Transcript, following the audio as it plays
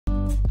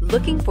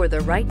Looking for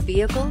the right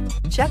vehicle?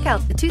 Check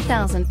out the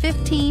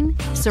 2015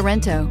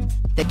 Sorento.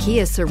 The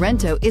Kia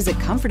Sorento is a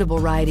comfortable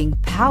riding,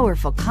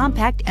 powerful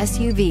compact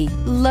SUV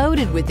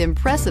loaded with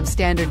impressive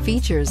standard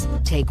features.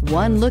 Take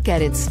one look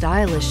at its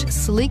stylish,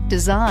 sleek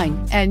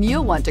design and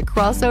you'll want to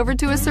cross over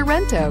to a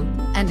Sorento,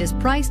 and is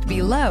priced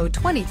below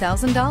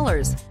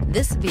 $20,000.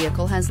 This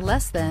vehicle has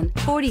less than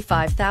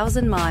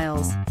 45,000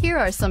 miles. Here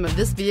are some of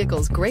this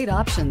vehicle's great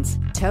options: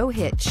 tow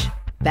hitch,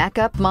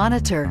 backup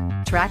monitor,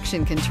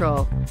 traction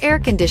control, air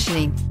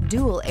conditioning,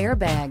 dual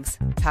airbags,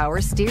 power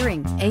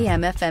steering,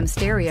 AM/FM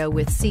stereo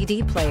with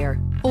CD player,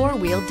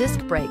 four-wheel disc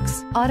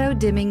brakes,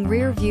 auto-dimming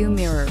rear view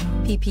mirror,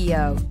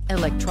 PPO,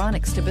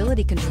 electronic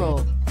stability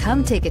control.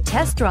 Come take a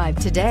test drive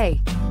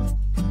today.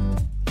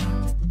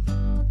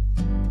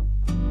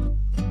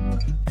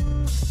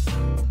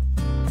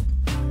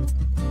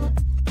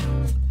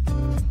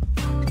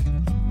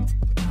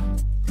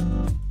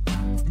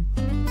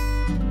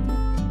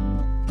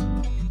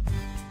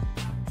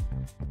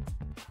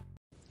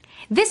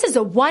 This is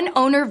a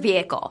one-owner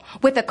vehicle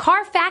with a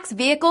Carfax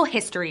Vehicle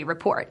History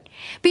Report.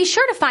 Be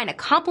sure to find a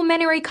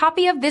complimentary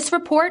copy of this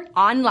report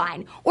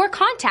online or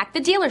contact the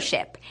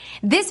dealership.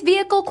 This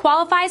vehicle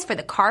qualifies for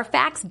the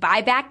Carfax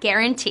Buyback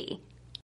Guarantee.